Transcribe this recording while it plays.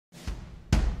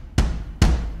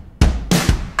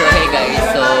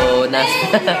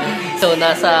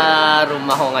nasa room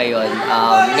ako ngayon.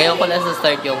 Ngayon ko lang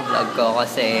start yung vlog ko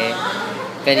kasi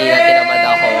kanina tinamad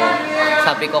ako.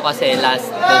 Sabi ko kasi doon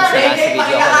sa last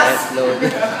video ko na-upload.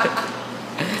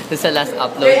 Sa last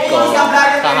upload ko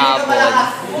kahapon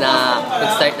na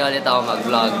mag-start na ulit ako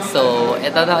mag-vlog. So,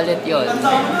 eto na ulit yun.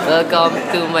 Welcome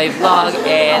to my vlog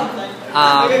and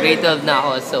grade 12 na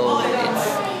ako. So,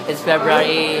 it's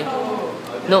February,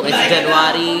 no, it's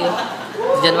January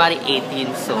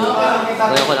 18. So,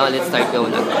 ngayon ko na ulit start yung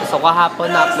vlog. So,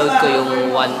 kahapon na-upload ko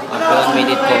yung 1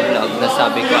 minute ko vlog na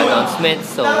sabi ko announcement.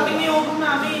 So,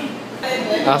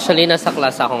 actually, nasa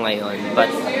class ako ngayon,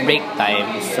 but break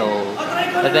time. So,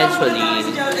 eventually,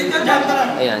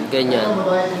 ayan, ganyan.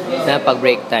 Na pag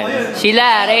break time.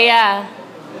 Sheila, Rhea!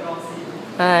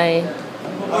 Hi!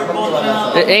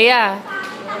 Rhea!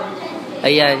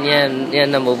 Ayan, yan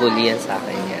namubulian sa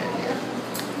akin. Yan.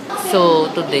 So,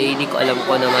 today, hindi ko alam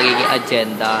kung ano magiging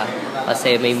agenda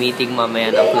kasi may meeting mamaya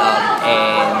ng club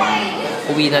and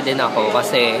uwi na din ako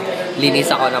kasi linis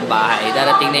ako ng bahay.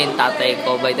 Darating na yung tatay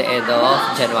ko by the end of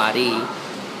January.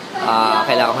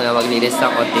 Kailangan ko na maglinis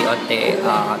ng onti-onti.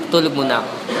 Tulog muna.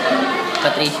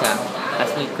 Patricia,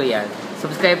 classmate ko yan.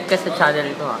 Subscribe ka sa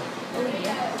channel ko.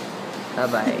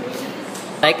 Bye-bye.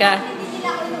 Laika!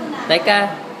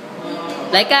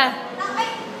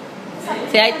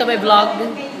 Say hi to my vlog.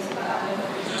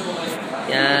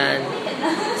 Yan.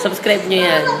 Subscribe nyo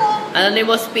yan.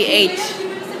 Anonymous PH.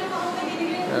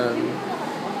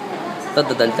 Ito,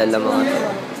 dadaldal lang mga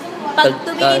ito. Pag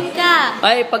tumingin ka.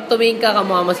 Ay, pag tumingin ka,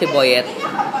 kamukha mo si Boyet.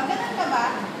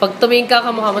 Pag tumingin ka,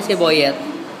 kamukha mo si Boyet.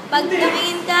 Pag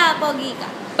tumingin ka, pogi ka.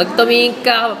 Pag tumingin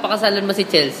ka, pakasalan mo si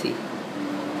Chelsea.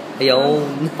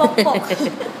 Ayun. Pokpok.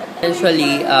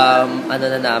 Eventually, ano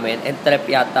na namin, entrep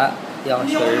yata. Hindi ako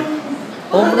sure.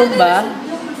 Home room ba?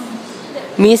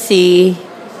 Missy.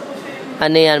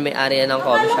 Ano yan, may area ng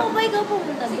coffee shop. Alam ko ba ikaw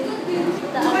pumunta doon?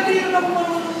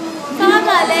 Saan ka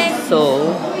galing? So,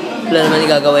 wala naman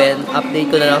gagawin. Update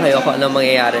ko na lang kayo kung anong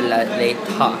mangyayari late.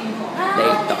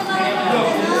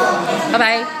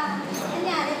 Bye-bye!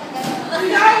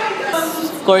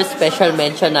 Of course, special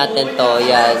mention natin to.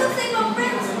 Yan.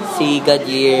 Si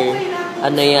Gadyear.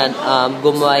 Ano yan?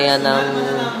 Gumawa yan ng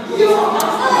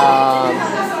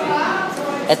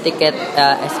etiquette,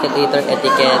 escalator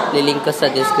etiquette. Lilink ko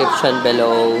sa description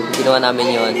below. Ginawa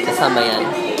namin yon. Kasama yan.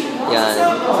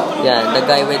 Yan. The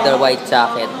guy with the white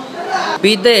jacket.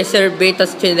 Bide, survey,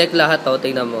 tas chinek lahat. O,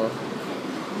 tingnan mo.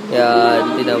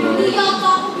 Yan, tingnan mo.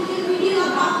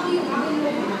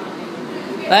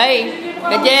 Hey!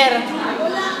 Gadyer!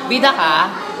 Bida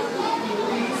ka?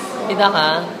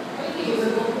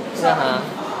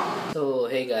 So,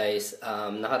 hey guys.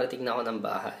 Nakarating na ako ng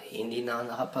bahay. Hindi na ako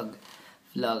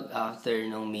nakapag-vlog after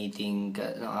nung meeting,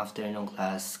 after nung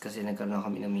class. Kasi nagkaroon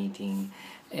kami ng meeting.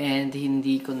 And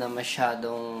hindi ko na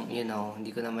masyadong,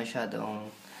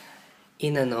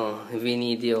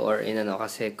 video or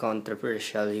kasi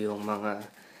controversial yung mga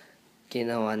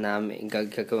ginawa namin,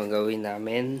 gagawin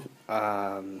namin.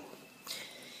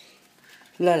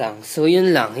 Wala lang. So,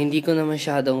 yun lang. Hindi ko na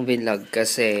masyadong vlog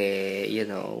kasi,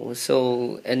 So,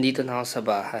 andito na ako sa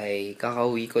bahay.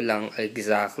 Kakauwi ko lang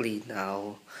exactly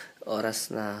now.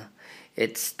 Oras na.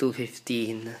 It's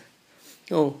 2:15.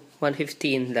 Oh,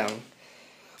 1:15 lang.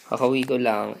 Kakauwi ko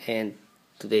lang and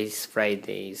today's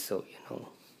Friday. So,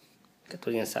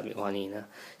 katulad nga sabi ko kanina.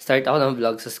 Start ako ng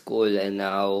vlog sa school and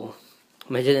now,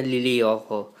 medyo naliliyo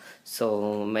ako.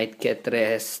 So, might get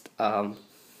rest.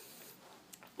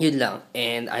 Yun lang.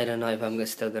 And I don't know if I'm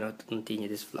still gonna continue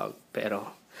this vlog.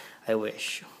 Pero, I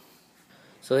wish.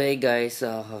 So, hey guys.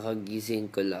 Kakagising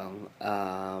ko lang.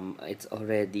 It's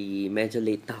already medyo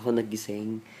late na ako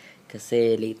nagising.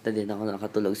 Kasi late na din ako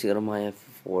nakatulog. Siguro mga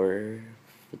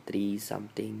 4:03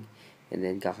 something. And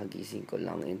then, kakagising ko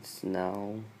lang. It's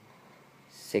now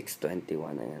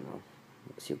 6:21. Ayan o.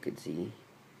 As you can see.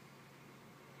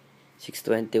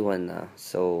 6:21 na.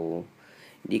 So,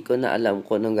 hindi ko na alam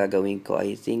kung anong gagawin ko.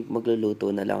 I think magluluto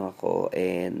na lang ako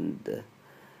and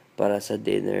para sa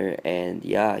dinner and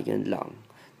yeah, yun lang.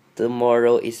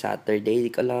 Tomorrow is Saturday.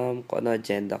 Hindi ko alam kung ano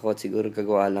agenda ko. Siguro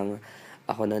gagawa lang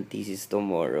ako ng thesis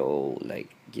tomorrow.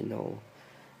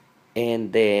 And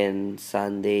then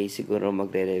Sunday siguro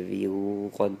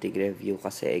magre-review, konting review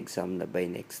kasi exam na by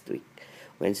next week.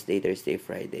 Wednesday, Thursday,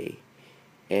 Friday.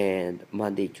 And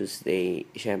Monday, Tuesday,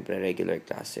 syempre regular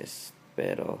classes.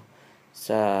 Pero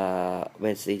sa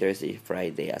Wednesday, Thursday,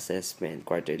 Friday, assessment,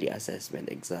 quarterly assessment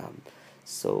exam.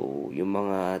 So, yung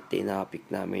mga tinapik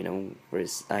namin nung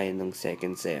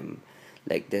second sem,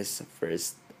 like this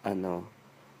first,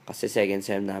 kasi second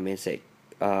sem namin,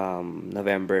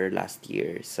 November last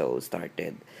year. So,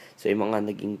 started. So, yung mga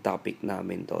naging topic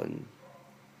namin doon,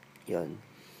 yun.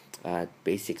 At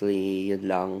basically, yun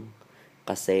lang.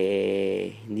 Kasi,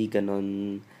 hindi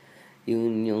ganon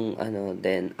yung ano,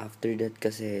 then after that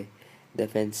kasi,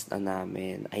 defense na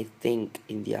namin. I think,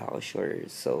 hindi ako sure.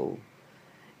 So,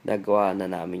 nagawa na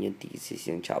namin yung thesis,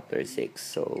 yung chapter 6.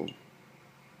 So,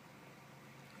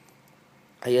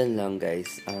 ayun lang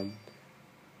guys.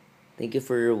 Thank you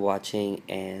for watching,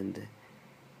 and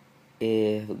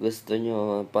if gusto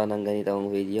nyo pa ng ganitong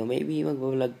video, maybe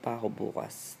mag-vlog pa ako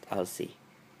bukas. I'll see.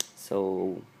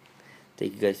 So,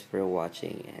 thank you guys for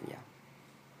watching, and yeah.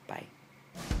 Bye.